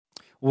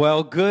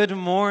Well, good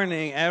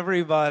morning,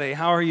 everybody.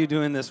 How are you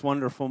doing this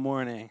wonderful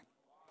morning?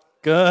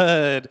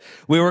 Good.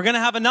 We were going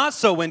to have a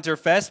not-so-winter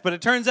fest, but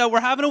it turns out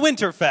we're having a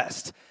winter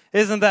fest.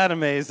 Isn't that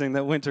amazing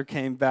that winter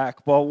came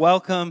back? Well,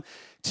 welcome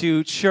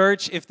to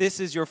church. If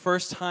this is your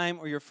first time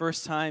or your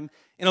first time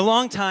in a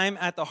long time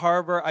at the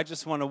Harbour, I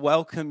just want to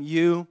welcome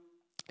you.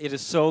 It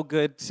is so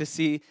good to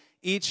see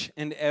each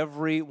and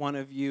every one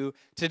of you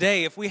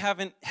today. If we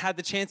haven't had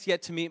the chance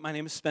yet to meet, my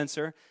name is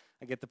Spencer.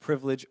 I get the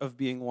privilege of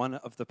being one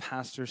of the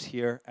pastors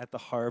here at the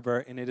Harbour,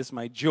 and it is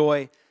my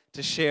joy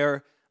to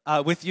share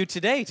with you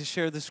today, to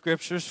share the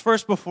scriptures.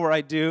 First, before I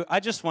do, I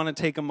just want to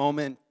take a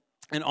moment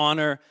and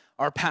honor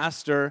our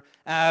pastor,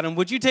 Adam.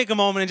 Would you take a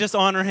moment and just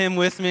honor him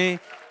with me?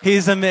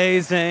 He's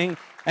amazing.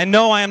 And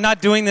no, I am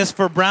not doing this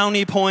for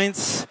brownie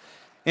points.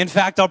 In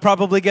fact, I'll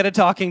probably get a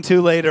talking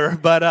to later,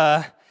 but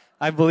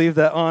I believe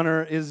that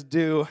honor is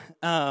due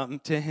to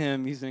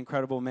him. He's an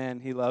incredible man.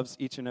 He loves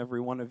each and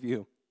every one of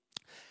you.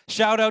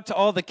 Shout out to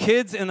all the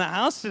kids in the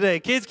house today.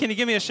 Kids, can you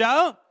give me a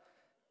shout?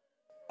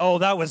 Oh,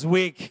 that was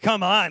weak.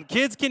 Come on.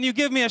 Kids, can you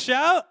give me a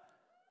shout?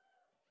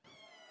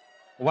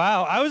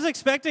 Wow, I was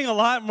expecting a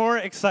lot more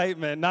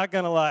excitement. Not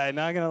gonna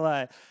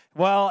lie.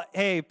 Well,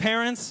 hey,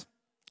 parents,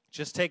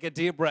 just take a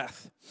deep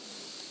breath.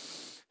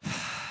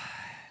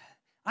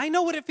 I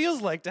know what it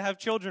feels like to have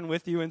children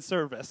with you in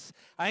service.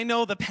 I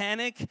know the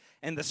panic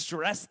and the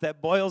stress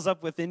that boils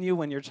up within you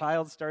when your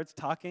child starts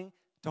talking.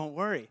 Don't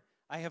worry.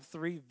 I have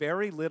 3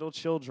 very little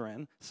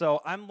children,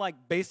 so I'm like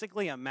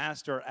basically a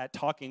master at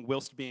talking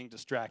whilst being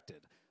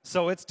distracted.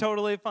 So it's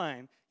totally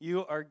fine.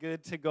 You are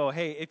good to go.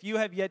 Hey, if you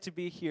have yet to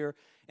be here,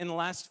 in the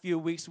last few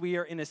weeks, we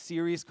are in a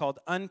series called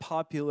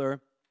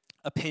Unpopular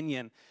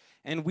Opinion.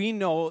 And we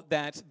know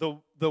that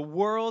the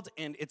world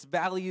and its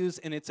values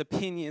and its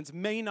opinions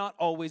may not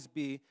always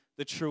be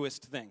the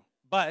truest thing.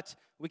 But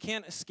we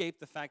can't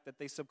escape the fact that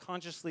they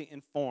subconsciously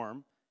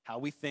inform how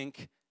we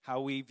think, how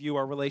we view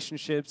our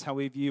relationships, how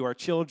we view our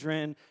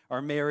children,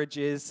 our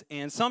marriages,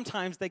 and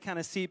sometimes they kind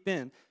of seep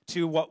in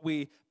to what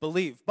we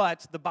believe.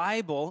 But the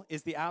Bible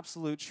is the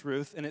absolute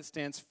truth, and it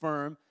stands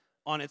firm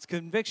on its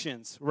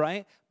convictions,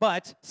 right?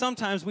 But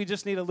sometimes we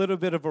just need a little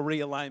bit of a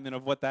realignment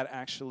of what that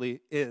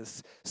actually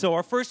is. So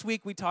our first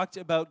week, we talked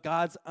about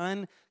God's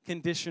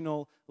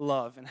unconditional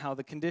love and how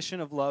the condition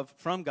of love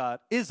from God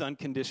is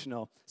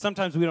unconditional.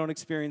 Sometimes we don't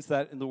experience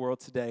that in the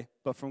world today,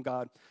 but from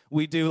God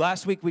we do.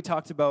 Last week, we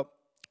talked about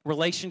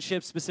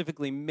relationships,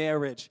 specifically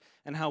marriage,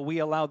 and how we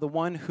allow the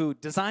one who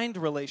designed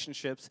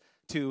relationships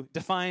to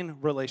define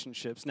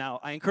relationships. Now,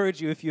 I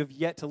encourage you, if you have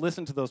yet to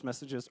listen to those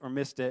messages or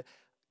missed it,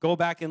 go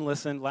back and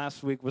listen.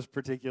 Last week was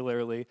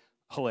particularly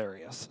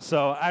hilarious.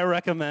 So I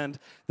recommend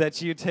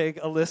that you take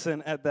a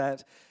listen at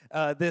that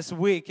this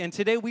week. And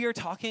today we are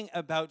talking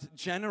about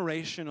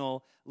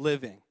generational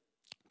living.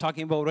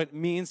 Talking about what it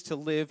means to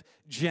live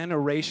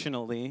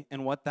generationally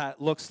and what that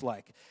looks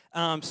like.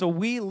 So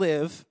we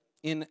live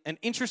in an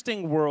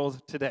interesting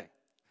world today.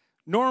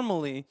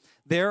 Normally,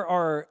 there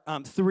are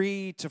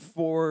 3 to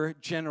 4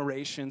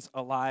 generations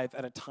alive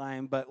at a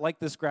time, but like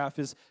this graph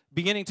is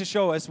beginning to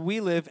show us, we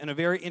live in a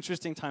very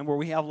interesting time where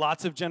we have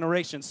lots of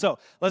generations. So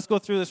let's go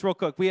through this real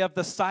quick. We have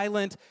the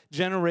silent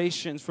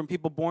generations from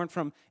people born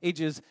from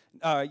years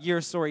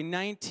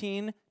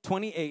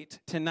 1928 to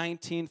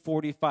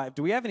 1945.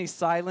 Do we have any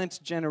silent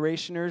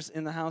generationers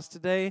in the house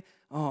today?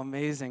 Oh,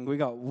 amazing. We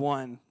got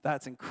 1.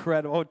 That's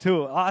incredible. Oh,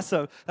 2.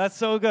 Awesome. That's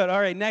so good.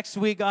 All right, next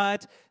we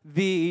got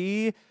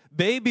the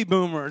baby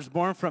boomers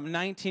born from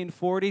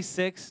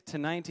 1946 to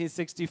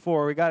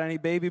 1964. We got any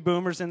baby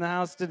boomers in the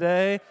house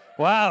today?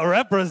 Wow,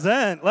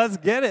 represent. Let's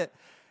get it.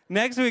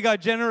 Next we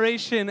got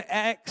Generation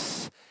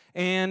X,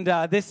 and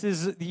this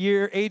is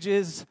years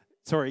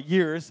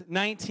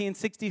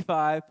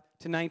 1965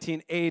 to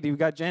 1980. We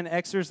got Gen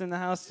Xers in the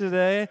house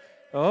today.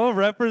 Oh,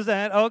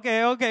 represent.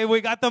 Okay.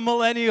 We got the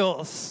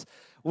millennials.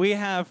 We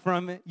have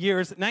from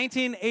years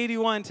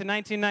 1981 to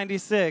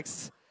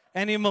 1996.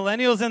 Any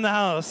millennials in the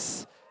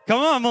house?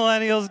 Come on,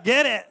 millennials,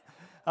 get it.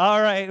 All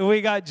right,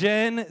 we got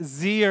Gen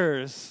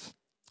Zers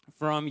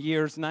from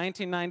years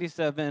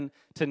 1997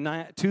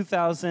 to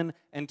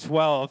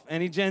 2012.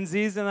 Any Gen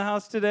Zs in the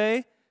house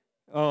today?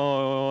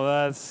 Oh,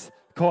 that's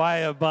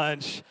quiet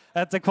bunch.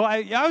 That's a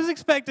quiet. I was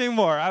expecting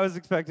more,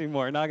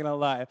 not going to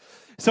lie.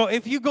 So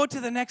if you go to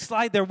the next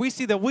slide there, we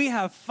see that we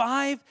have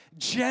 5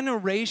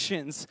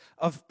 generations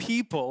of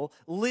people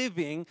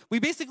living. We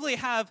basically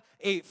have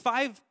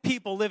 5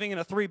 people living in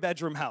a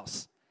 3-bedroom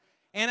house.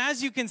 And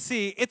as you can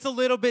see, it's a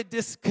little bit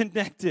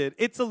disconnected.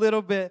 It's a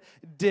little bit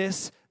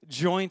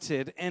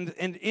disjointed. And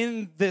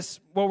in this,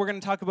 what we're going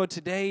to talk about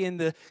today, in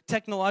the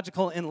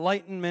technological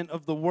enlightenment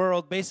of the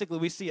world, basically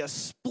we see a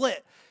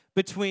split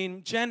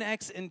between Gen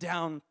X and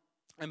down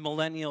and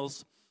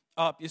millennials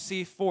up. You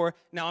see,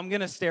 now I'm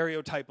going to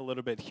stereotype a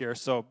little bit here,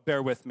 so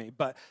bear with me.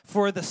 But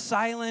for the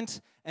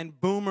silent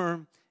and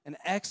boomer and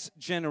X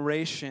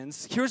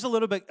generations, here's a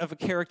little bit of a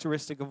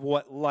characteristic of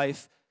what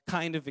life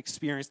kind of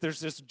experience. There's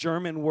this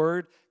German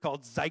word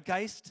called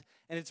Zeitgeist,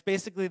 and it's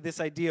basically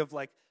this idea of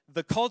like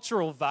the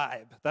cultural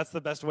vibe. That's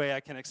the best way I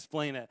can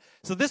explain it.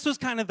 So this was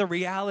kind of the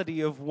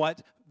reality of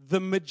what the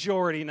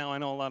majority, now I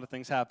know a lot of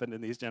things happened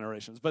in these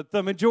generations, but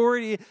the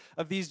majority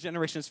of these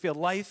generations feel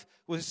life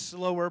was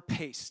slower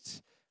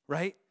paced,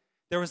 right?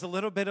 There was a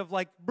little bit of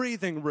like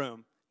breathing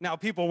room. Now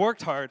people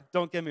worked hard,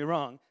 don't get me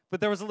wrong,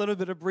 but there was a little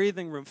bit of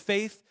breathing room.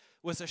 Faith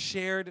was a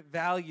shared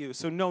value.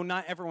 So no,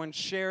 not everyone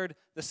shared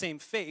the same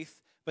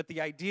faith, but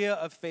the idea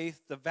of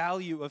faith, the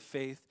value of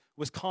faith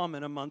was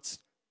common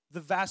amongst the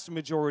vast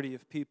majority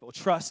of people.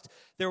 Trust,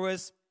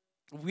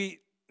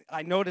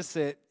 I notice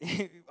it,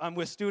 I'm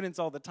with students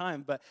all the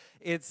time, but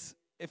it's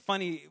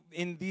funny,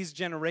 in these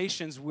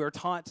generations, we're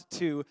taught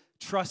to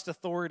trust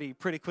authority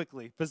pretty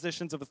quickly,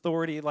 positions of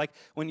authority, like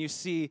when you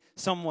see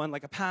someone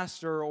like a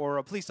pastor or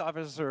a police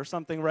officer or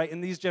something, right? In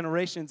these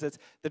generations,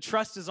 the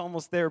trust is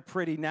almost there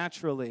pretty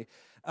naturally.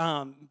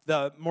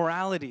 The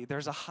morality,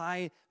 there's a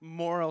high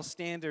moral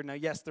standard. Now,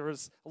 yes, there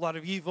is a lot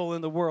of evil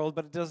in the world,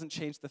 but it doesn't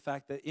change the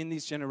fact that in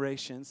these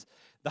generations,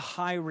 the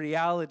high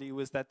reality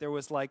was that there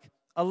was like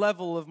a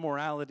level of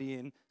morality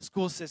in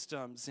school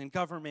systems, in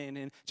government,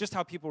 and just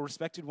how people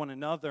respected one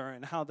another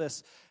and how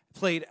this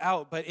played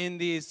out. But in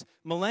these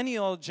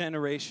millennial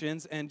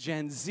generations and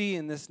Gen Z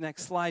in this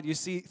next slide, you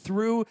see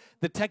through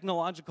the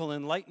technological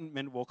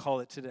enlightenment, we'll call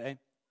it today,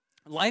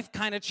 life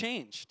kind of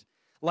changed.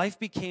 Life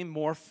became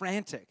more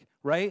frantic,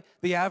 right?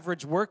 The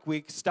average work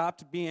week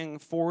stopped being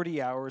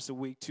 40 hours a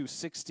week to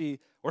 60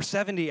 or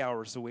 70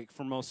 hours a week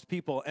for most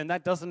people. And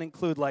that doesn't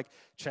include like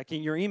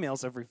checking your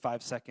emails every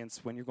 5 seconds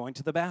when you're going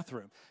to the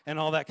bathroom and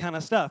all that kind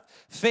of stuff.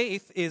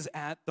 Faith is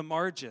at the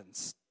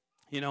margins,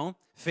 you know?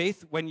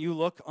 Faith, when you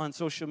look on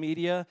social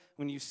media,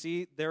 when you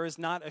see there is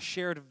not a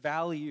shared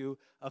value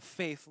of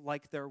faith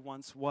like there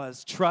once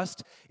was.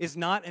 Trust is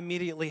not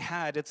immediately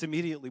had, it's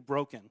immediately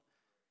broken.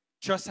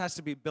 Trust has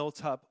to be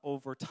built up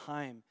over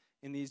time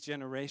in these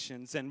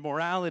generations. And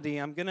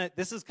morality,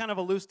 this is kind of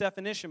a loose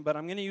definition, but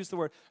I'm going to use the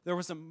word,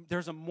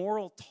 there's a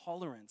moral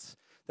tolerance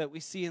that we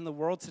see in the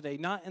world today,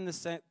 not in the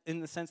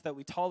sense that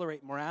we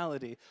tolerate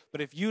morality,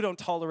 but if you don't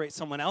tolerate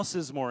someone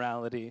else's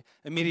morality,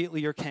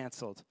 immediately you're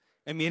canceled.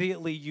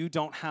 Immediately you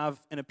don't have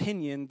an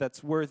opinion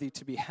that's worthy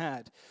to be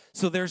had.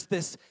 So there's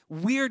this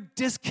weird,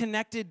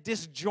 disconnected,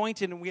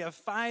 disjointed, and we have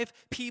 5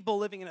 people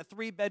living in a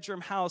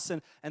 3-bedroom house,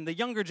 and the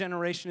younger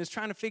generation is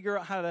trying to figure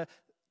out how to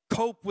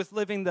cope with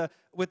living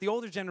with the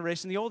older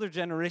generation. The older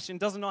generation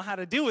doesn't know how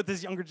to deal with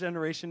this younger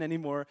generation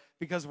anymore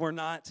because we're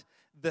not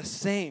the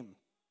same.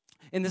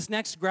 In this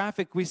next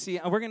graphic, we see,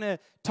 we're going to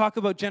talk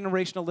about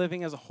generational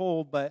living as a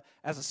whole, but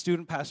as a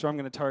student pastor, I'm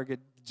going to target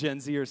Gen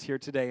Zers here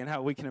today and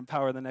how we can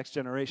empower the next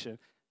generation.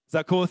 Is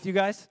that cool with you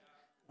guys?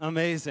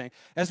 Amazing.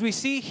 As we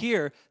see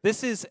here,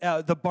 this is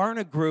the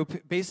Barna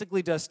Group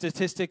basically does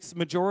statistics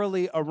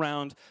majorly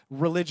around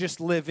religious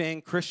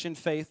living, Christian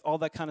faith, all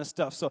that kind of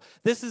stuff. So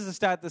this is a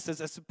stat that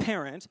says, as a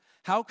parent,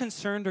 how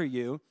concerned are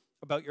you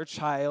about your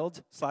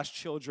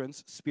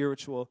child/children's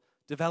spiritual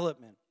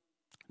development?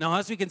 Now,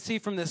 as we can see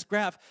from this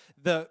graph,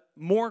 the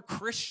more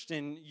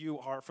Christian you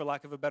are, for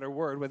lack of a better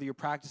word, whether you're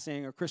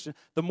practicing or Christian,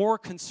 the more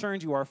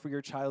concerned you are for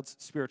your child's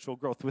spiritual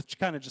growth, which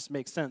kind of just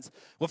makes sense.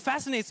 What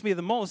fascinates me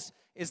the most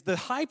is the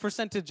high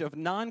percentage of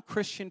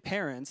non-Christian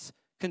parents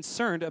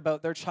concerned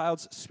about their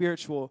child's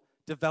spiritual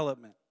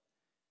development.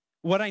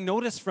 What I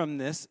notice from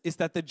this is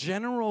that the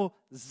general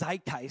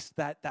zeitgeist,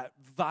 that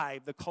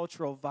vibe, the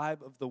cultural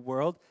vibe of the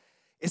world,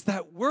 is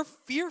that we're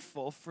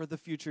fearful for the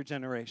future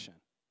generation.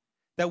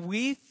 That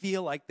we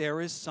feel like there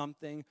is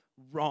something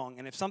wrong.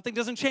 And if something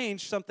doesn't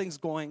change, something's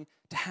going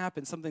to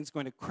happen. Something's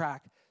going to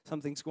crack.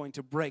 Something's going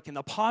to break. And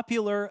the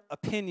popular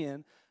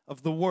opinion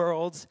of the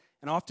world,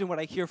 and often what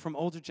I hear from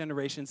older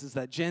generations, is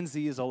that Gen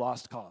Z is a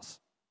lost cause.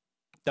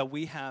 That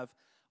we have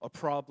a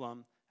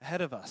problem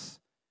ahead of us.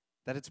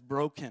 That it's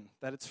broken.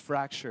 That it's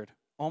fractured.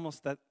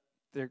 Almost that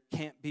there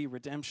can't be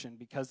redemption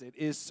because it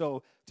is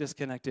so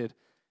disconnected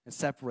and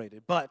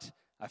separated. But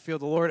I feel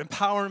the Lord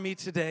empower me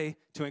today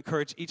to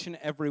encourage each and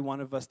every one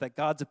of us that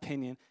God's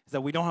opinion is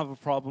that we don't have a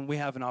problem, we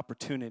have an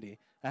opportunity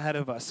ahead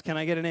of us. Can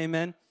I get an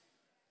amen?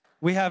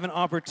 We have an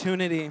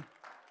opportunity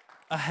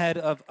ahead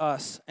of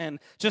us. And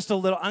just a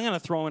little, I'm going to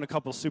throw in a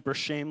couple super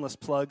shameless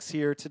plugs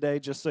here today,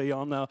 just so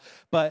y'all know.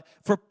 But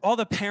for all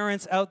the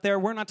parents out there,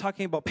 we're not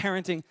talking about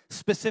parenting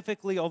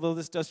specifically, although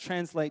this does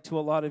translate to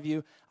a lot of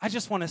you. I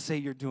just want to say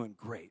you're doing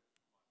great.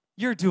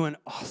 You're doing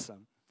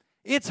awesome.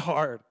 It's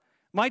hard.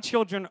 My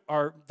children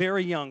are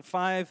very young,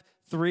 5,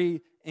 3,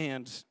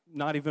 and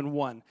not even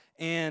 1.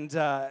 And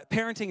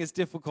parenting is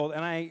difficult,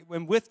 and I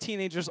am with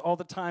teenagers all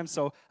the time,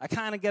 so I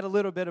kind of get a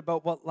little bit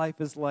about what life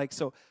is like.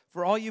 So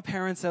for all you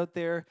parents out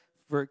there,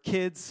 for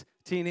kids,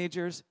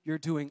 teenagers, you're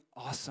doing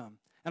awesome.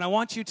 And I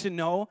want you to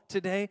know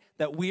today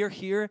that we are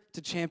here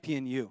to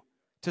champion you,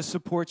 to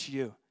support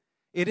you.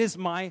 It is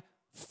my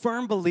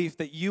firm belief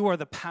that you are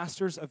the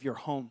pastors of your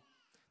home.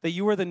 That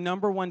you are the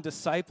number 1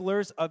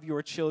 disciplers of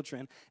your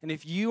children. And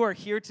if you are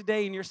here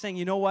today and you're saying,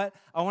 you know what,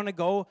 I want to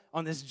go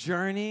on this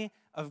journey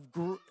of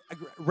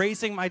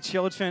raising my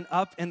children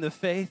up in the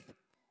faith,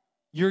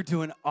 you're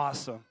doing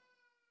awesome.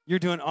 You're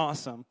doing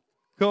awesome.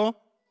 Cool?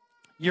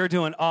 You're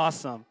doing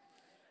awesome.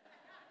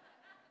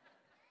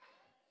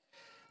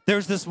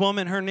 There's this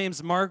woman, her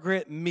name's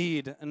Margaret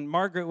Mead, and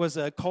Margaret was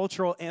a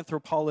cultural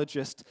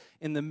anthropologist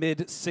in the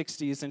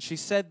mid-60s, and she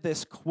said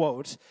this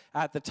quote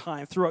at the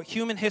time: "Throughout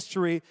human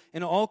history,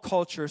 in all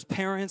cultures,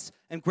 parents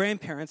and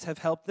grandparents have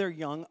helped their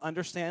young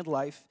understand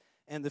life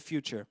and the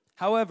future.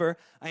 However,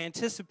 I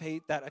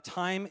anticipate that a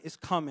time is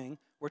coming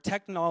where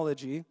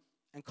technology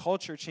and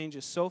culture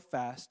changes so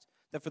fast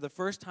that for the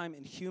first time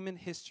in human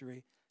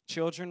history,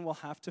 children will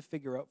have to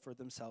figure out for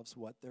themselves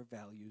what their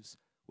values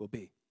will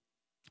be."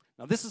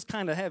 Now, this is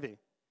kind of heavy.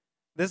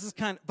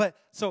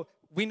 So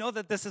we know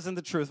that this isn't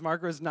the truth.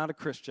 Margaret is not a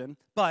Christian,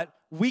 but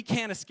we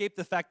can't escape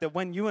the fact that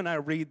when you and I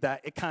read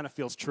that, it kind of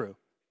feels true,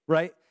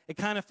 right? It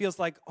kind of feels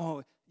like,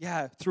 oh,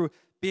 yeah, through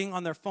being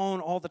on their phone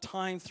all the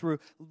time, through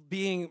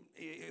being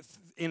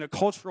in a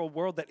cultural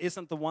world that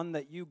isn't the one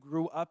that you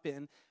grew up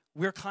in,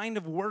 we're kind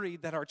of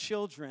worried that our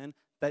children,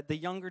 that the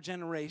younger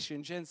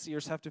generation, Gen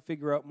Zers, have to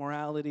figure out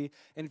morality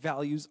and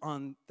values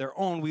on their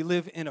own. We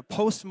live in a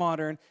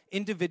postmodern,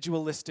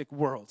 individualistic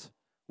world,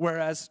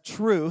 whereas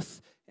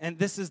truth, and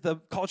this is the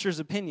culture's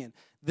opinion,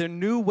 the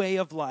new way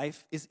of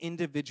life is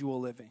individual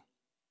living.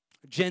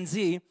 Gen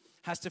Z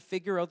has to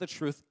figure out the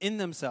truth in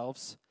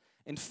themselves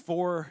and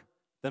for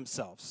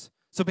themselves.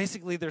 So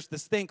basically, there's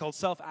this thing called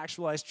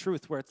self-actualized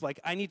truth, where it's like,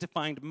 I need to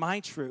find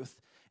my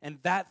truth, and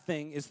that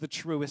thing is the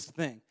truest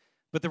thing.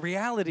 But the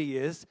reality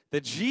is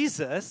that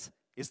Jesus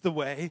is the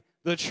way,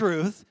 the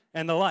truth,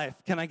 and the life.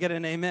 Can I get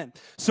an amen?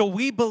 So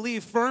we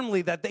believe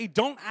firmly that they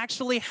don't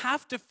actually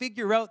have to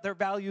figure out their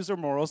values or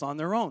morals on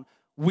their own.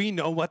 We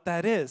know what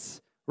that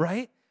is,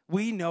 right?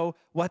 We know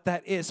what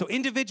that is. So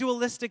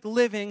individualistic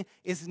living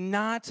is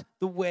not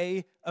the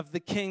way of the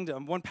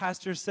kingdom. One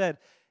pastor said,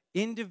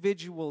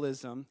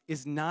 individualism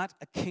is not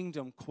a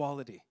kingdom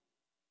quality.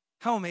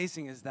 How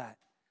amazing is that?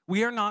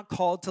 We are not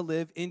called to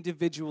live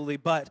individually,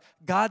 but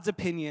God's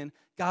opinion,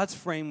 God's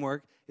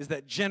framework is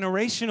that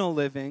generational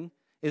living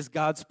is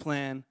God's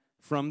plan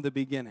from the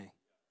beginning.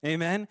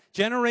 Amen?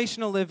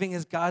 Generational living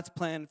is God's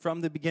plan from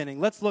the beginning.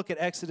 Let's look at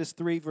Exodus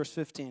 3, verse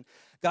 15.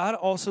 God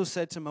also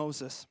said to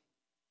Moses,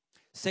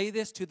 "Say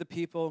this to the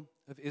people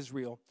of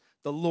Israel,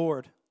 the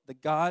Lord, the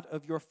God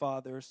of your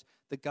fathers,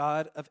 the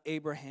God of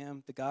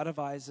Abraham, the God of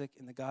Isaac,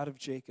 and the God of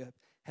Jacob,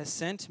 has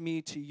sent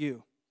me to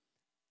you."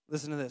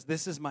 Listen to this.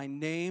 "This is my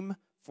name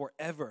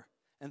forever,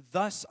 and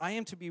thus I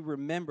am to be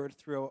remembered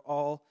throughout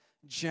all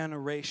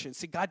generations."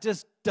 See, God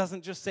just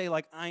doesn't just say,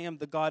 like, I am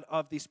the God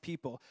of these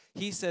people.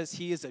 He says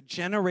he is a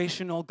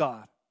generational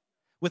God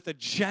with a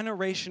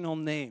generational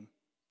name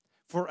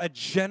for a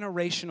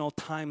generational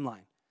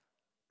timeline.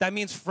 That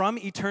means from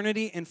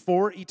eternity and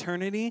for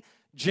eternity,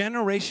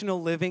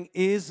 generational living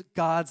is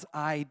God's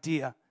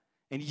idea.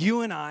 And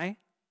you and I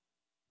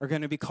are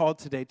going to be called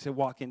today to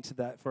walk into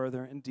that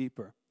further and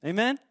deeper.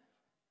 Amen?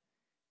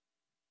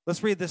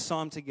 Let's read this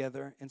psalm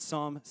together in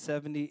Psalm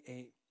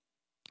 78,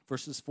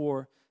 verses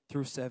 4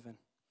 through 7.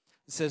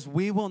 It says,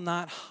 "We will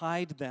not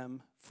hide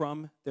them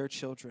from their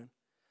children,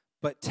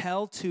 but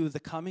tell to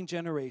the coming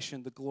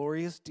generation the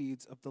glorious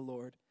deeds of the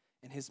Lord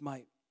and his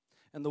might,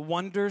 and the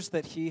wonders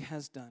that he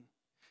has done.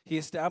 He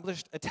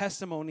established a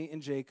testimony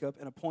in Jacob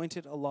and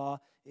appointed a law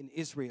in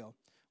Israel,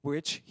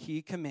 which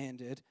he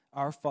commanded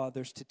our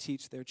fathers to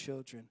teach their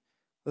children."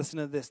 Listen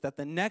to this, "that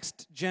the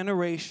next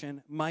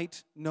generation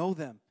might know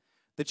them,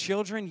 the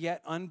children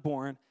yet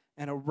unborn,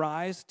 and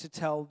arise to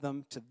tell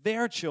them to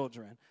their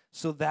children,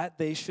 so that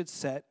they should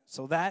set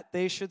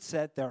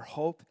their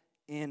hope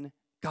in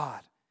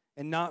God,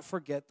 and not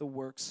forget the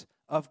works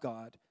of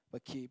God,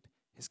 but keep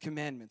his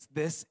commandments."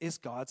 This is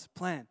God's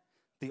plan.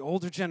 The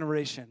older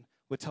generation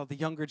would tell the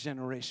younger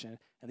generation,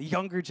 and the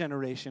younger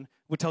generation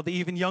would tell the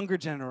even younger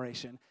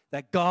generation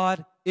that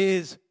God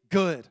is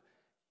good.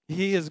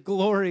 He is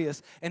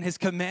glorious, and his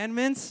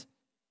commandments,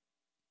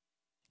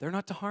 they're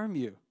not to harm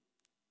you.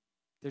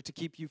 They're to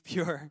keep you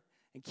pure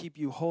and keep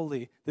you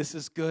holy. This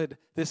is good.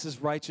 This is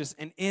righteous.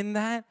 And in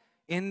that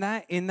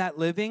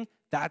living,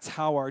 that's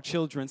how our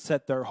children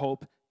set their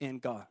hope in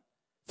God.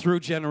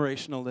 Through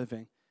generational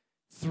living.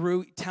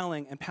 Through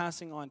telling and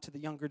passing on to the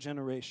younger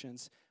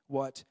generations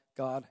what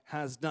God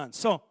has done.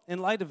 So, in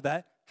light of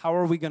that, how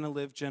are we going to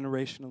live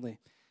generationally?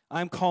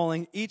 I'm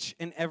calling each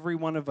and every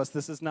one of us.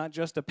 This is not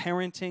just a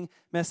parenting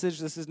message.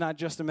 This is not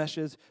just a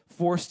message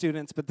for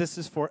students, but this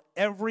is for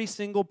every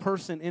single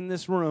person in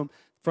this room,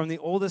 from the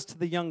oldest to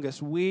the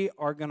youngest. We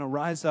are going to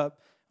rise up,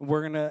 and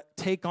we're going to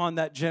take on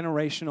that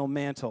generational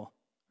mantle.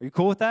 Are you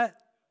cool with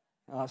that?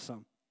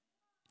 Awesome.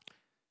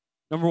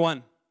 Number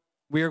one,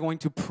 we are going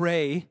to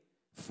pray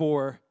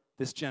for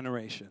this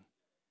generation.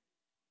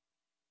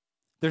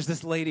 There's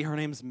this lady, her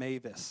name's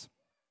Mavis.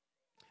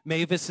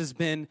 Mavis has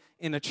been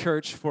in a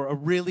church for a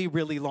really,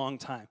 really long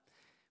time.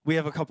 We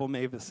have a couple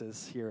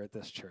Mavises here at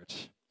this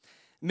church.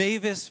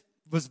 Mavis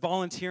was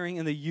volunteering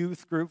in the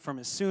youth group from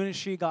as soon as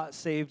she got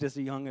saved as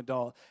a young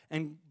adult,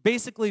 and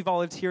basically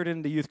volunteered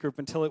in the youth group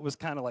until it was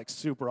kind of like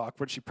super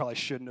awkward. She probably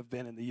shouldn't have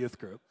been in the youth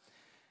group.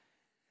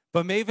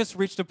 But Mavis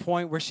reached a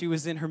point where she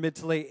was in her mid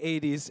to late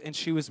 80s, and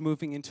she was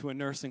moving into a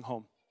nursing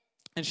home.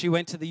 And she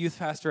went to the youth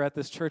pastor at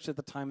this church at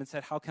the time and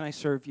said, how can I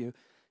serve you?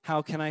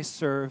 How can I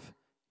serve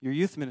your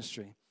youth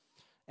ministry?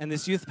 And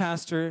this youth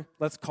pastor,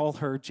 let's call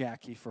her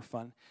Jackie for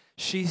fun,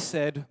 she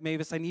said,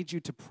 Mavis, I need you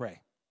to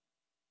pray.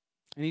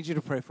 I need you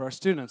to pray for our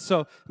students.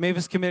 So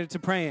Mavis committed to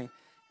praying.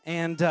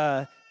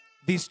 And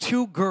these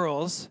two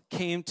girls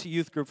came to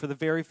youth group for the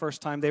very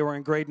first time. They were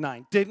in grade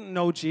 9. Didn't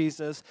know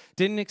Jesus,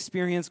 didn't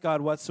experience God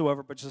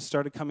whatsoever, but just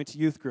started coming to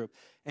youth group.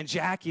 And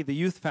Jackie, the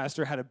youth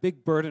pastor, had a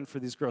big burden for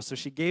these girls, so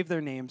she gave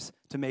their names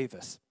to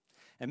Mavis.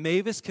 And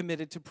Mavis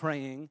committed to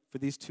praying for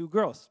these two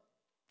girls.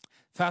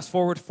 Fast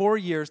forward 4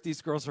 years,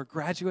 these girls are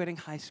graduating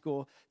high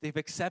school. They've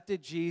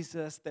accepted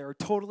Jesus. They're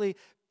totally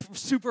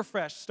super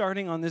fresh,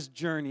 starting on this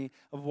journey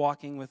of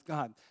walking with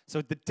God.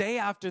 So the day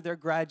after their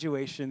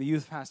graduation, the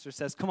youth pastor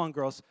says, come on,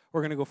 girls,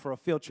 we're going to go for a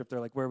field trip.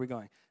 They're like, where are we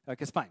going?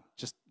 Like, it's fine.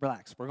 Just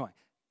relax. We're going.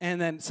 And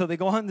then, so they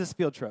go on this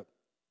field trip.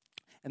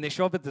 And they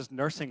show up at this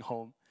nursing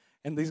home.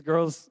 And these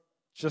girls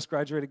just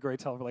graduated grade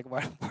 12. We're like,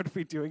 what are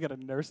we doing at a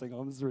nursing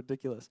home? This is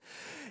ridiculous.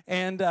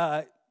 And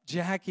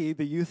Jackie,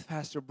 the youth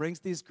pastor, brings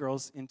these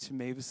girls into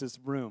Mavis's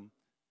room.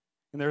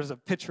 And there's a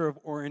pitcher of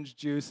orange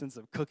juice and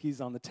some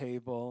cookies on the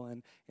table,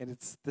 and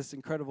it's this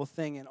incredible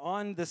thing. And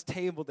on this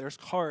table, there's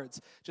cards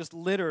just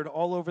littered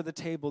all over the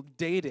table,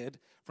 dated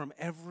from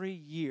every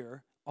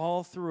year,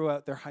 all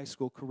throughout their high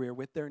school career,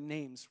 with their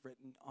names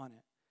written on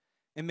it.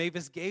 And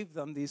Mavis gave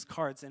them these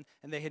cards, and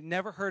they had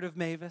never heard of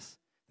Mavis.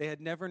 They had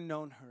never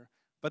known her.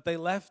 But they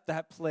left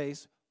that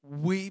place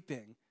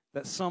weeping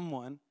that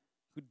someone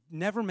who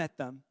never met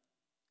them,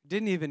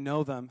 didn't even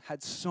know them,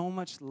 had so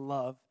much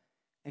love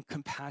and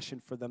compassion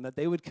for them that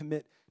they would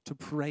commit to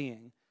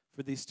praying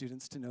for these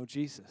students to know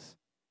Jesus.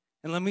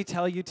 And let me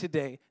tell you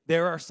today,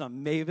 there are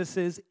some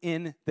Mavises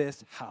in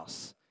this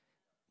house.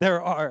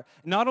 There are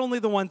not only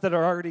the ones that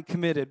are already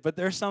committed, but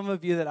there's some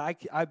of you that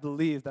I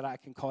believe that I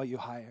can call you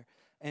higher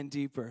and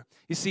deeper.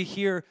 You see,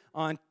 here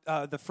on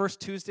the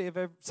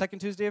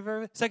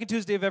second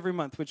Tuesday of every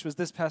month, which was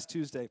this past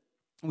Tuesday,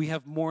 we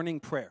have morning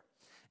prayer.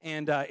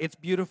 And it's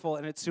beautiful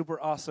and it's super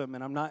awesome.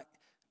 And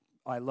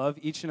I love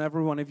each and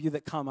every one of you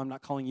that come. I'm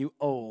not calling you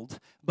old.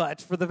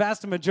 But for the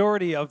vast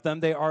majority of them,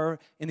 they are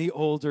in the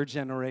older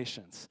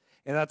generations.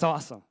 And that's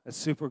awesome. It's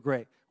super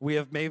great. We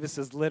have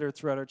Mavises littered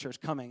throughout our church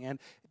coming. And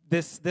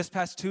this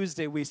past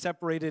Tuesday, we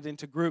separated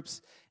into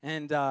groups.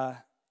 And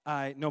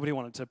nobody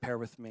wanted to pair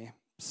with me.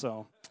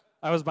 So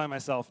I was by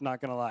myself,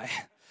 not going to lie.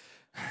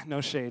 No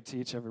shade to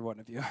each every one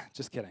of you.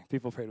 Just kidding.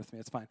 People prayed with me.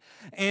 It's fine.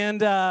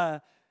 And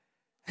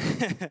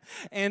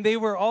and they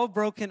were all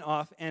broken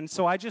off, and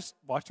so I just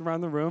walked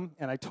around the room,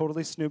 and I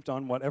totally snooped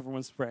on what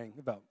everyone's praying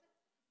about.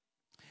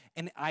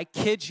 And I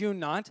kid you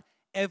not,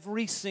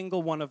 every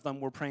single one of them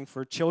were praying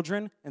for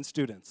children and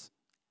students.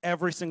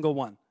 Every single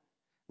one.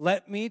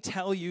 Let me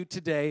tell you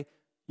today,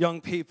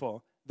 young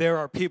people, there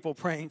are people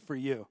praying for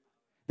you.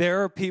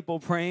 There are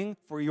people praying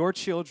for your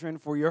children,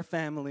 for your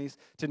families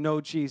to know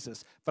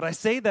Jesus. But I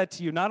say that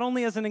to you not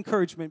only as an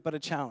encouragement, but a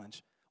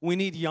challenge. We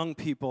need young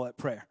people at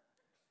prayer.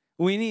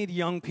 We need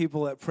young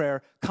people at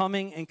prayer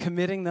coming and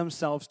committing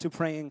themselves to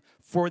praying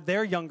for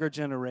their younger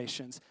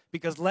generations.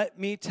 Because let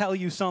me tell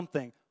you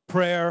something,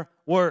 prayer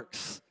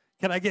works.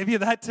 Can I give you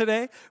that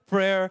today?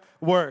 Prayer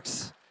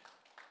works.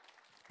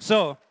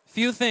 So,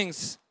 few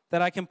things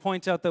that I can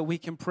point out that we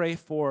can pray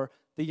for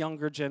the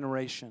younger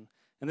generation.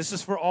 And this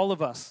is for all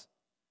of us.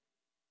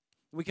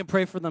 We can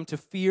pray for them to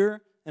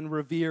fear and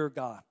revere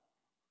God.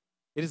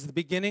 It is the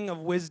beginning of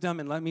wisdom,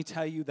 and let me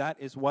tell you, that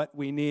is what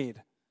we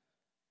need.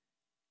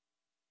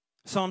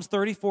 Psalms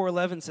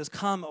 34:11 says,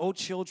 "Come, O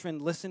children,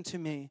 listen to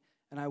me,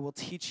 and I will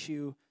teach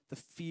you the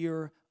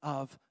fear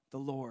of the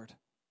Lord."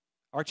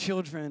 Our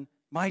children,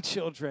 my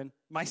children,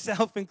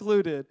 myself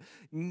included,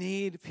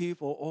 need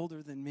people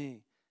older than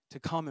me to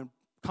come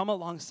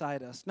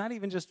alongside us, not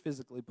even just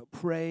physically, but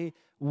pray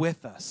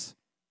with us,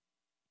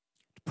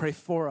 to pray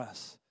for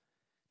us,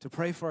 to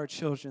pray for our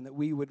children that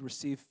we would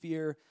receive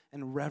fear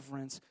and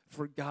reverence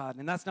for God.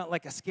 And that's not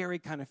like a scary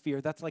kind of fear.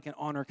 That's like an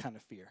honor kind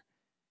of fear,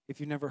 if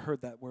you've never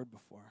heard that word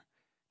before.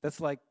 That's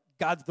like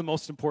God's the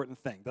most important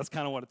thing. That's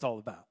kind of what it's all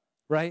about,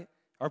 right?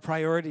 Our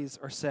priorities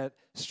are set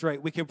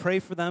straight. We can pray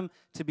for them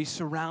to be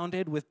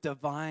surrounded with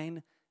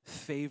divine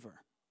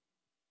favor.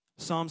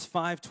 Psalms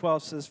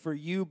 5:12 says, "For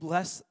you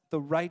bless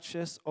the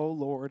righteous, O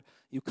Lord.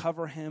 You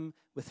cover him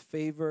with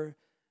favor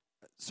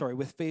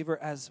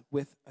as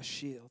with a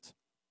shield."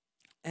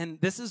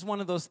 And this is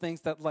one of those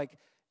things that, like,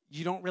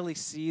 you don't really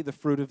see the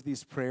fruit of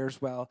these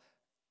prayers while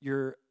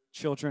your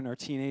children are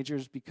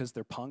teenagers because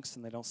they're punks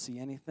and they don't see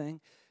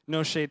anything.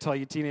 No shade to all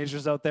you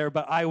teenagers out there,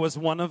 but I was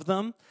one of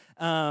them.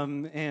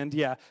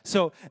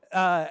 So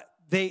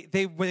they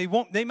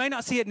might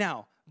not see it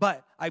now,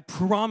 but I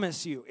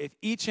promise you, if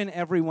each and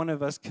every one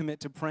of us commit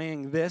to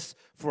praying this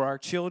for our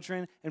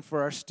children and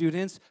for our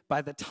students,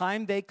 by the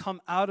time they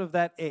come out of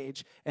that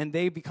age and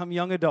they become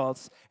young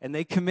adults and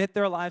they commit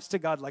their lives to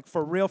God, like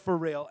for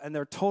real, and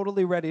they're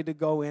totally ready to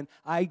go in,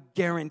 I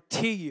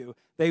guarantee you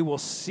they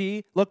will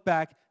look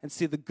back and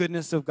see the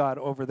goodness of God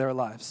over their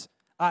lives.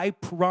 I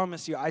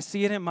promise you. I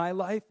see it in my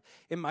life,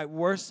 in my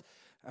worst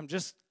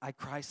I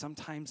cry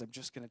sometimes. I'm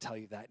just going to tell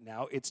you that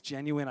now. It's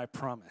genuine, I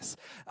promise.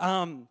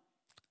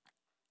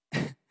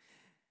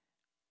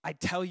 I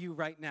tell you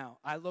right now,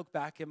 I look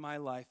back in my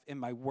life, in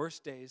my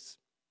worst days,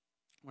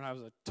 when I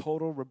was a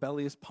total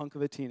rebellious punk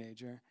of a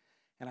teenager,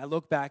 and I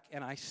look back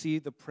and I see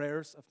the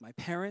prayers of my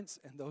parents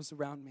and those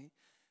around me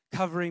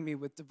covering me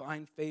with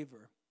divine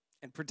favor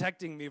and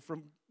protecting me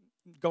from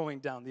going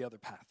down the other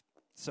path.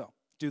 So,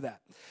 do that.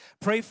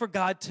 Pray for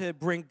God to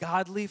bring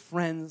godly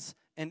friends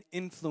and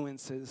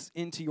influences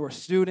into your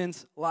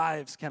students'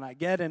 lives. Can I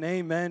get an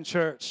amen,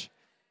 church?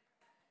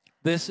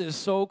 This is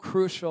so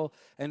crucial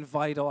and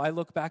vital. I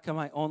look back at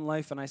my own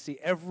life and I see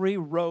every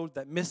road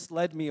that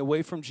misled me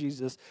away from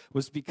Jesus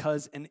was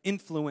because an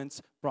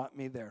influence brought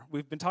me there.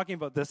 We've been talking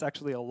about this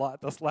actually a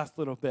lot this last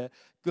little bit.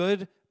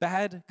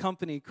 Bad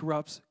company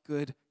corrupts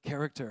good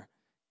character.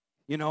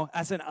 You know,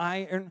 as an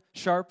iron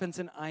sharpens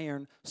an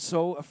iron,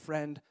 so a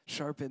friend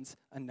sharpens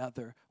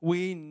another.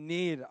 We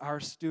need our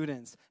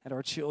students and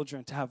our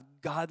children to have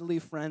godly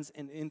friends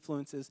and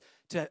influences,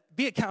 to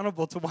be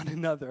accountable to one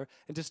another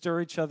and to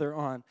stir each other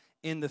on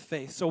in the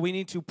faith. So we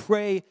need to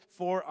pray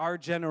for our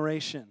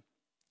generation.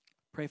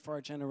 Pray for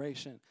our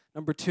generation.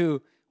 Number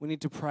 2, we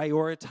need to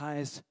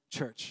prioritize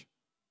church.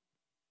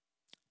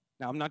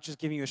 Now, I'm not just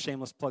giving you a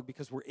shameless plug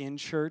because we're in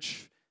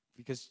church,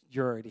 because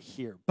you're already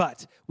here.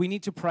 But we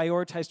need to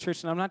prioritize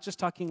church. And I'm not just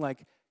talking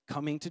like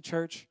coming to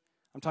church.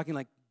 I'm talking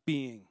like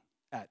being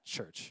at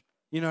church.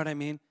 You know what I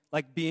mean?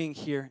 Like being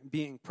here,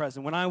 being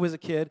present. When I was a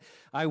kid,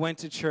 I went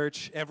to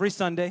church every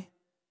Sunday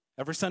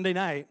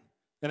night,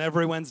 and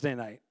every Wednesday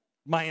night.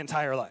 My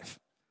entire life.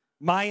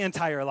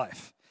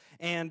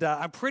 And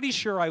I'm pretty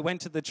sure I went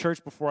to the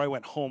church before I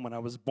went home when I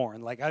was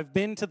born. Like, I've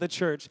been to the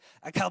church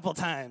a couple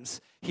times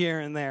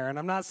here and there. And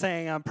I'm not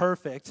saying I'm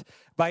perfect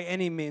by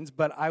any means,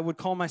 but I would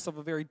call myself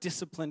a very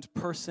disciplined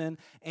person.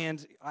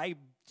 And I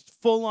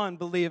full on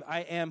believe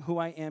I am who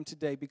I am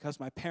today because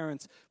my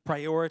parents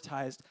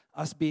prioritized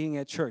us being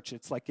at church.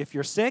 It's like, if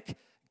you're sick,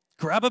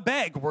 grab a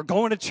bag, we're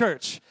going to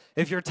church.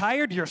 If you're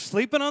tired, you're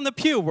sleeping on the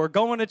pew, we're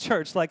going to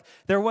church. Like,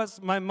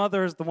 my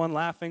mother is the one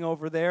laughing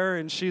over there,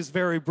 and she's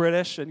very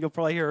British, and you'll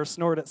probably hear her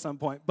snort at some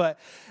point. But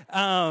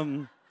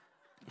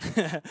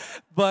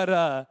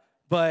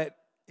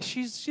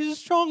she's a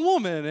strong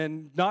woman,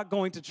 and not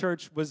going to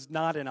church was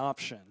not an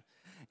option.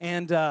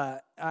 And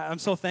I'm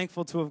so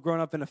thankful to have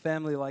grown up in a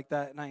family like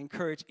that, and I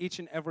encourage each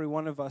and every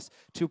one of us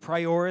to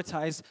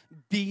prioritize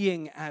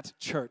being at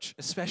church,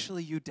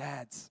 especially you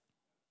dads.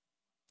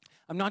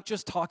 I'm not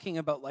just talking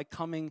about like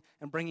coming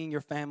and bringing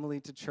your family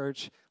to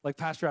church, like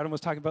Pastor Adam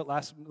was talking about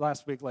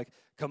last week, like,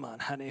 come on,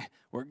 honey,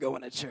 we're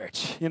going to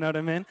church. You know what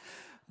I mean?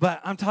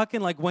 But I'm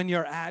talking like when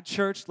you're at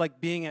church, like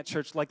being at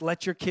church, like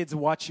let your kids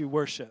watch you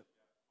worship.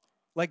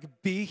 Like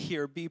be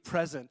here, be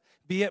present,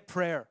 be at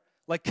prayer,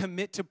 like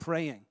commit to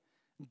praying.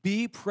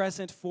 Be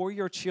present for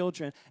your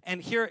children.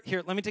 And here,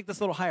 let me take this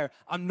a little higher.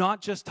 I'm not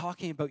just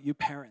talking about you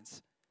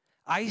parents.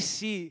 I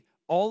see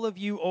all of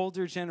you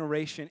older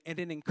generation, and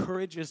it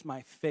encourages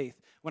my faith.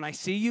 When I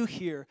see you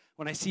here,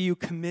 when I see you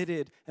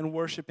committed and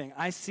worshiping,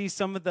 I see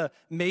some of the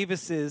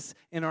Mavises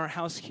in our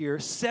house here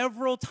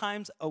several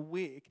times a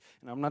week,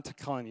 and I'm not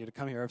calling you to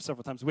come here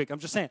several times a week, I'm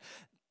just saying,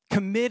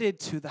 committed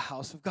to the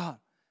house of God,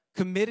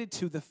 committed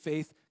to the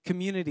faith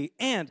community.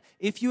 And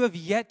if you have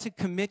yet to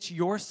commit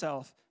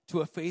yourself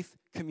to a faith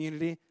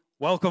community,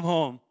 welcome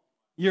home.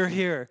 You're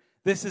here.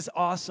 This is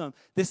awesome.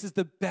 This is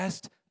the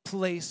best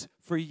place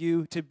for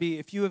you to be.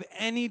 If you have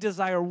any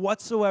desire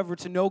whatsoever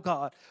to know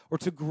God or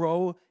to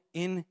grow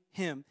in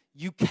Him,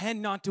 you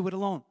cannot do it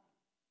alone.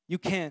 You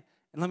can't.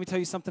 And let me tell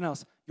you something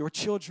else. Your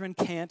children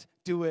can't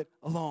do it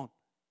alone.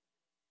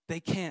 They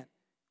can't.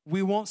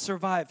 We won't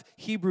survive.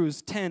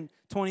 Hebrews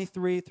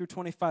 10:23 through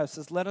 25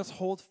 says, "Let us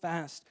hold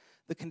fast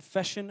the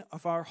confession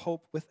of our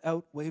hope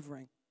without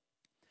wavering.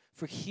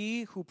 For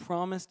He who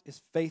promised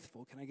is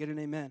faithful." Can I get an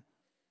amen?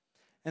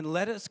 "And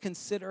let us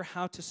consider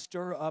how to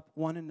stir up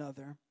one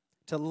another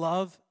to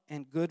love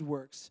and good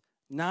works,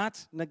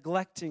 not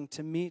neglecting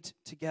to meet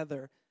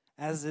together,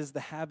 as is the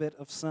habit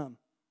of some,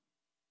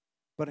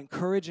 but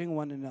encouraging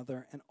one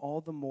another, and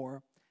all the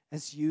more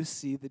as you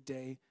see the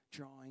day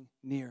drawing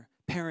near."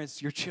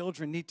 Parents, your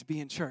children need to be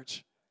in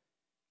church.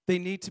 They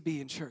need to be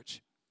in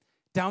church.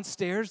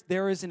 Downstairs,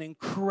 there is an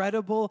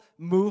incredible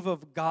move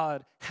of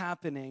God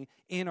happening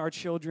in our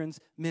children's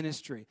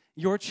ministry.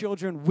 Your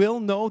children will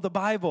know the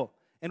Bible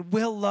and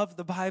will love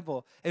the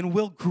Bible and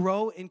will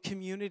grow in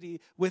community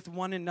with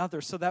one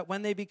another so that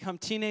when they become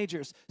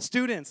teenagers,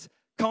 students,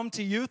 come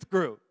to youth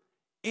group.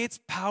 It's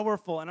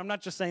powerful. And I'm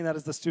not just saying that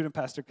as the student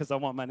pastor because I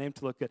want my name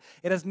to look good.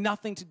 It has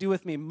nothing to do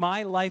with me.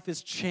 My life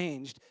is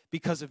changed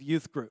because of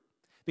youth group.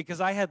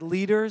 Because I had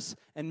leaders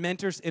and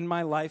mentors in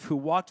my life who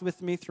walked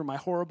with me through my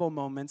horrible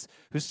moments,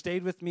 who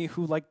stayed with me,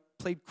 who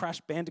played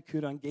Crash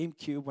Bandicoot on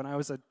GameCube when I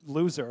was a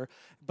loser,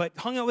 but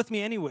hung out with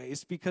me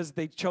anyways because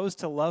they chose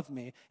to love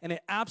me, and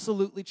it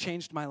absolutely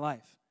changed my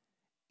life.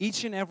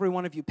 Each and every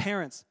one of you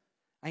parents,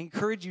 I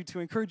encourage you to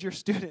encourage your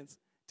students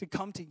to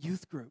come to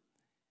youth group.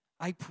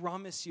 I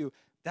promise you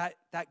that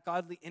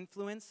godly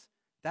influence,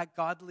 that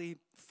godly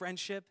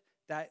friendship,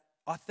 that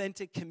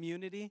authentic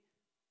community,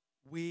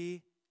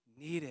 we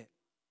need it.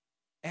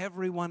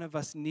 Every one of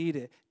us need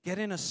it. Get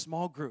in a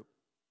small group.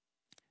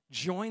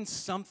 Join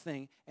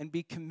something and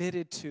be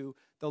committed to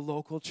the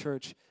local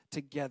church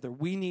together.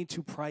 We need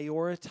to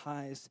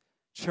prioritize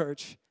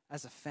church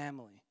as a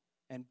family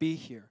and be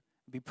here,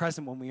 and be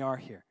present when we are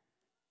here.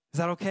 Is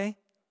that okay?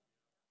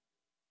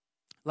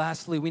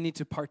 Lastly, we need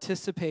to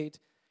participate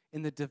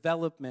in the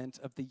development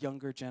of the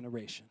younger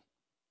generation.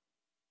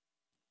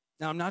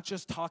 Now, I'm not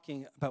just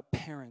talking about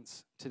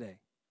parents today,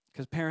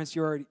 because parents,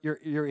 you're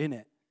in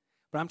it.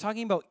 But I'm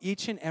talking about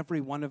each and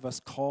every one of us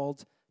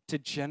called to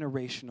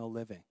generational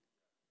living.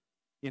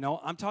 You know,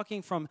 I'm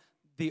talking from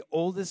the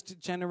oldest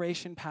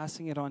generation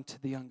passing it on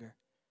to the younger,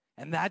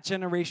 and that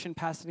generation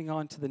passing it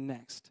on to the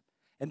next,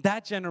 and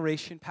that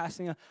generation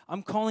passing on.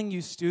 I'm calling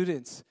you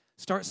students,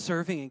 start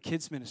serving in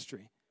kids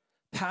ministry.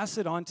 Pass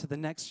it on to the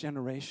next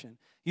generation.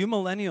 You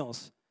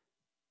millennials,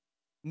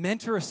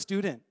 mentor a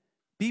student.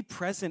 Be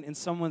present in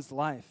someone's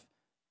life.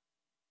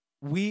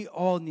 We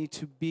all need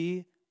to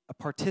be a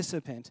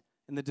participant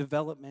in the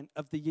development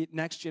of the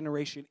next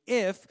generation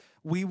if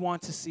we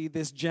want to see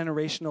this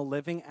generational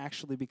living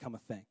actually become a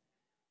thing.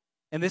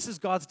 And this is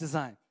God's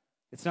design.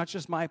 It's not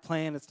just my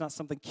plan. It's not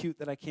something cute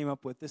that I came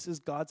up with. This is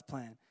God's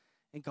plan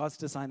and God's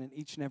design, and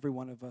each and every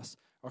one of us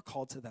are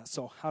called to that.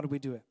 So how do we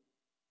do it?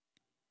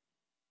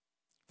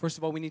 First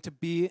of all, we need to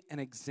be an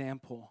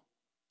example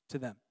to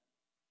them,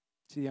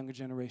 to the younger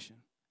generation.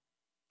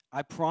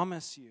 I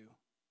promise you,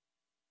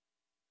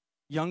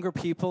 younger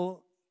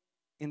people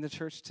in the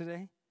church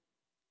today,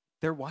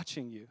 they're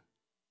watching you.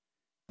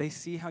 They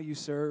see how you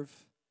serve.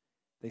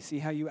 They see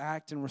how you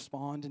act and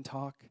respond and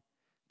talk.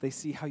 They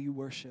see how you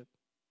worship.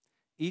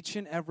 Each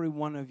and every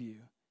one of you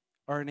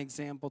are an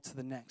example to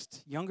the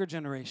next. Younger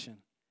generation,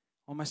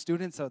 all my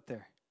students out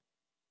there,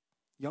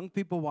 young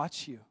people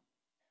watch you.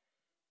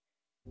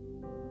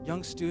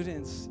 Young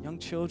students, young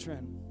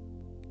children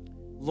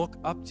look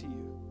up to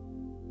you.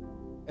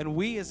 And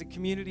we as a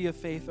community of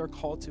faith are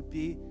called to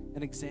be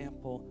an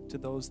example to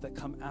those that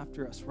come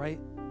after us, right?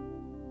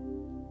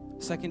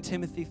 2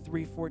 Timothy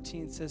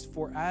 3:14 says,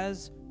 "For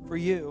as for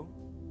you,"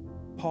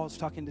 Paul's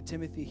talking to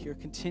Timothy here,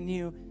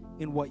 "continue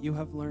in what you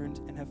have learned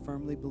and have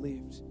firmly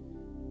believed,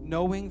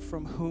 knowing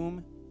from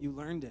whom you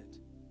learned it."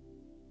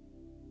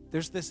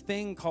 There's this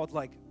thing called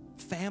like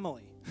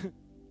family.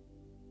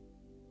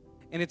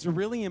 And it's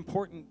really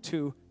important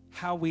to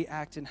how we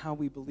act and how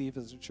we believe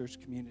as a church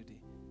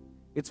community.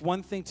 It's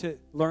one thing to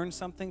learn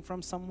something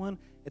from someone.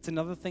 It's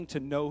another thing to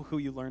know who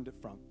you learned it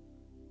from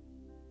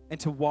and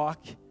to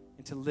walk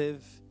and to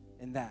live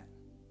in that.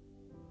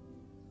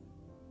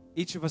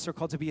 Each of us are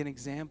called to be an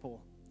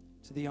example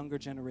to the younger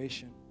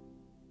generation.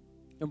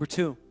 Number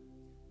 2,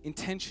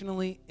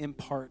 intentionally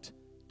impart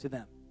to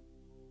them.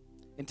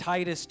 In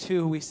Titus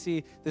 2, we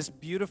see this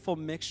beautiful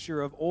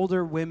mixture of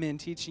older women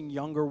teaching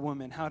younger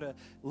women how to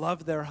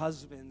love their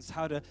husbands,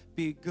 how to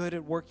be good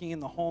at working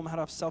in the home, how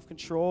to have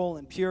self-control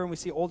and pure. And we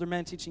see older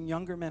men teaching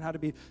younger men how to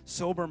be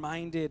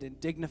sober-minded and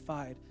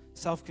dignified,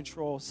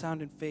 self-control,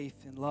 sound in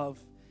faith, in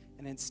love,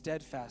 and in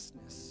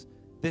steadfastness.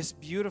 This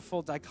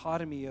beautiful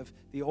dichotomy of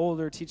the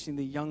older teaching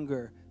the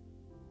younger.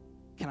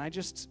 Can I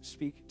just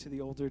speak to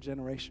the older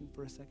generation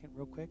for a second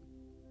real quick?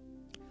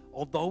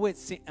 Although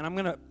and I'm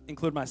going to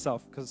include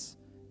myself because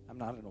I'm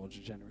not an older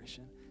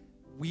generation.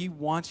 We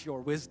want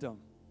your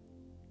wisdom.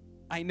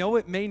 I know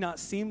it may not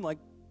seem like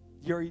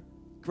your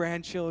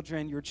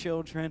grandchildren, your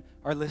children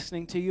are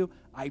listening to you.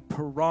 I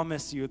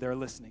promise you they're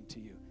listening to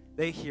you.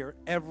 They hear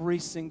every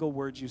single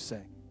word you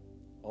say.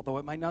 Although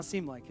it might not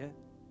seem like it,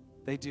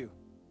 they do.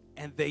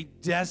 And they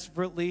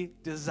desperately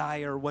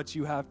desire what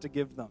you have to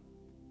give them.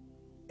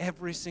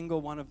 Every single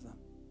one of them.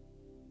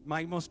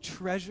 My most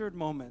treasured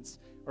moments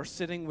are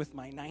sitting with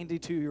my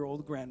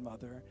 92-year-old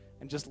grandmother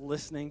and just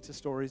listening to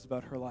stories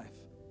about her life.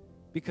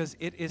 Because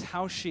it is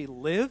how she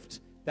lived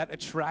that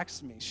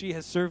attracts me. She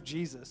has served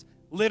Jesus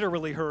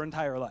literally her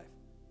entire life,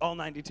 all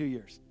 92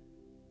 years.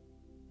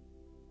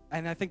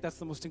 And I think that's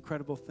the most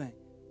incredible thing.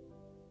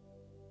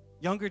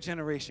 Younger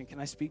generation, can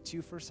I speak to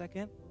you for a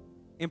second?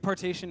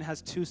 Impartation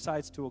has two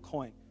sides to a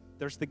coin.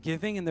 There's the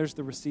giving and there's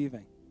the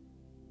receiving.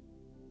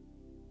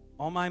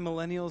 All my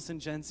millennials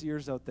and Gen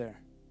Zers out there,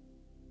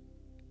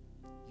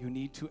 you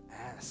need to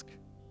ask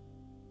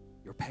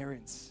your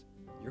parents,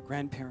 your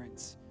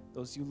grandparents,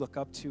 those you look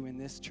up to in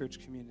this church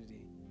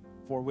community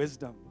for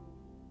wisdom.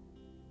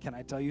 Can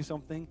I tell you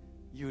something?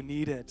 You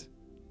need it.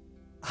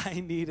 I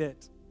need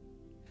it.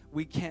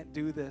 We can't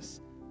do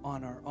this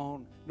on our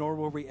own, nor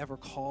were we ever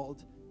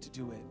called to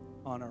do it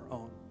on our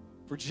own.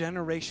 For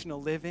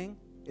generational living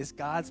is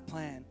God's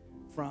plan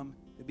from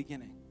the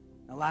beginning.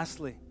 Now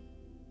lastly,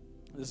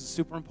 this is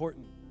super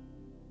important.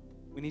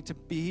 We need to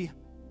be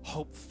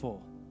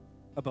hopeful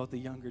about the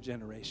younger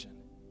generation.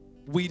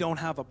 We don't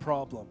have a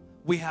problem.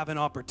 We have an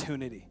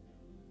opportunity.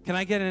 Can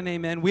I get an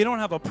amen? We don't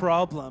have a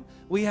problem.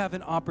 We have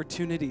an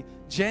opportunity.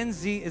 Gen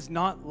Z is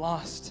not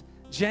lost.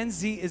 Gen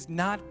Z is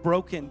not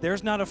broken.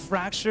 There's not a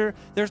fracture.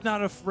 There's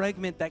not a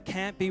fragment that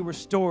can't be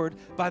restored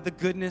by the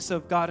goodness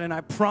of God. And I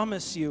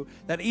promise you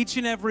that each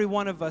and every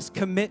one of us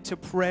commit to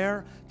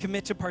prayer,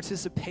 commit to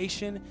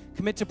participation,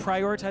 commit to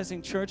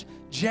prioritizing church.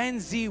 Gen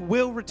Z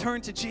will return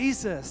to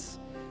Jesus.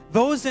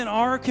 Those in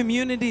our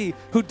community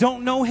who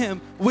don't know him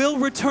will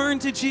return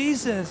to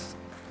Jesus.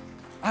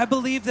 I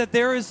believe that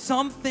there is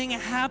something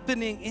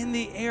happening in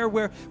the air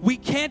where we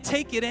can't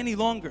take it any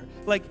longer.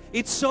 Like,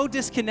 it's so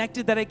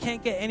disconnected that it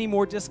can't get any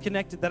more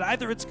disconnected, that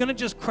either it's going to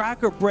just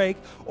crack or break,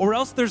 or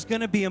else there's going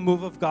to be a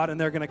move of God and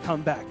they're going to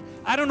come back.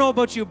 I don't know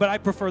about you, but I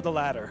prefer the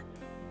latter.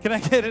 Can I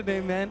get an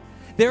amen?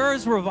 There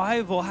is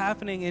revival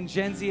happening in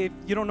Gen Z. If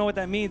you don't know what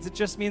that means, it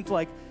just means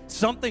like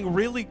something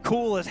really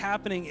cool is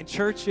happening in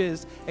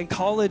churches and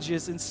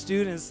colleges and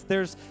students.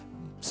 There's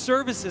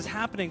services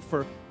happening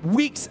for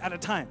weeks at a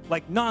time,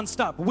 like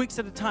nonstop, weeks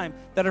at a time,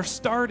 that are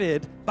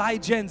started by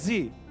Gen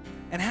Z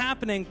and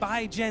happening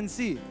by Gen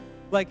Z.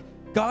 Like,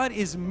 God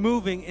is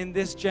moving in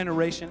this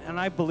generation, and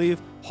I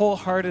believe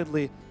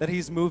wholeheartedly that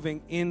he's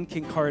moving in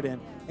Kincardine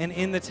and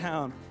in the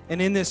town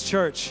and in this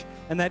church,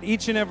 and that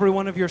each and every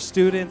one of your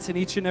students and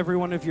each and every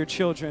one of your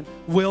children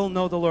will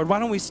know the Lord. Why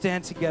don't we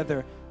stand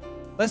together?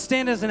 Let's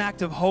stand as an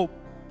act of hope,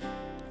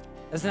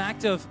 as an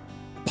act of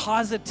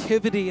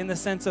positivity, in the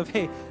sense of,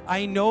 hey,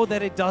 I know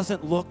that it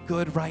doesn't look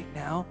good right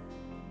now,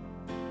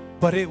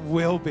 but it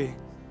will be.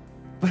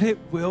 But it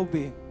will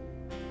be.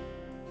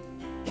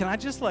 Can I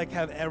just like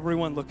have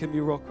everyone look at me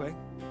real quick?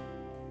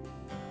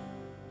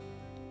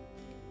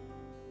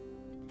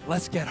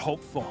 Let's get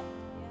hopeful.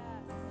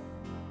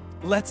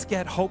 Let's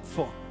get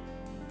hopeful.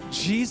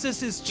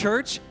 Jesus'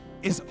 church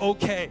is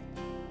okay.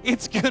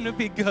 It's gonna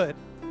be good.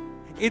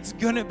 It's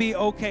gonna be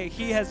okay.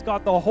 He has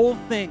got the whole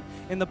thing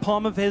in the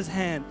palm of his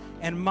hand.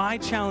 And my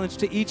challenge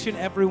to each and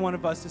every one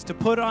of us is to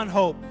put on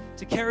hope,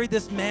 to carry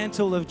this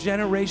mantle of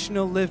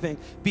generational living,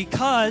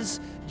 because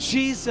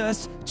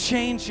Jesus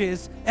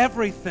changes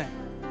everything.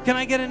 Can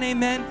I get an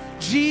amen?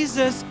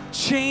 Jesus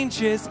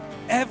changes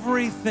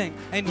everything.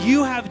 And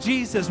you have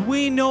Jesus.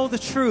 We know the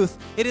truth.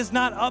 It is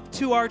not up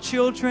to our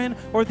children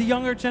or the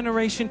younger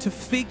generation to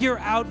figure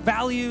out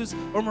values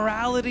or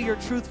morality or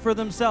truth for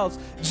themselves.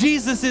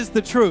 Jesus is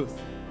the truth.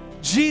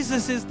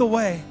 Jesus is the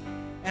way.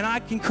 And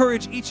I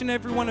encourage each and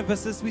every one of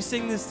us as we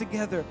sing this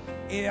together,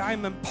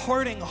 I'm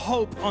imparting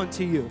hope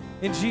onto you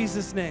in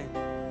Jesus' name.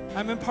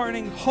 I'm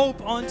imparting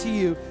hope onto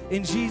you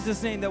in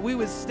Jesus' name, that we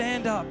would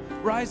stand up,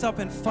 rise up,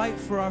 and fight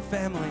for our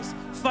families,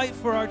 fight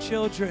for our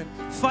children,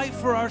 fight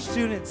for our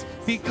students,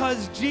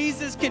 because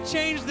Jesus can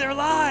change their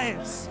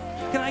lives.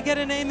 Can I get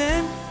an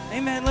amen?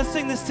 Amen. Let's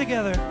sing this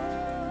together.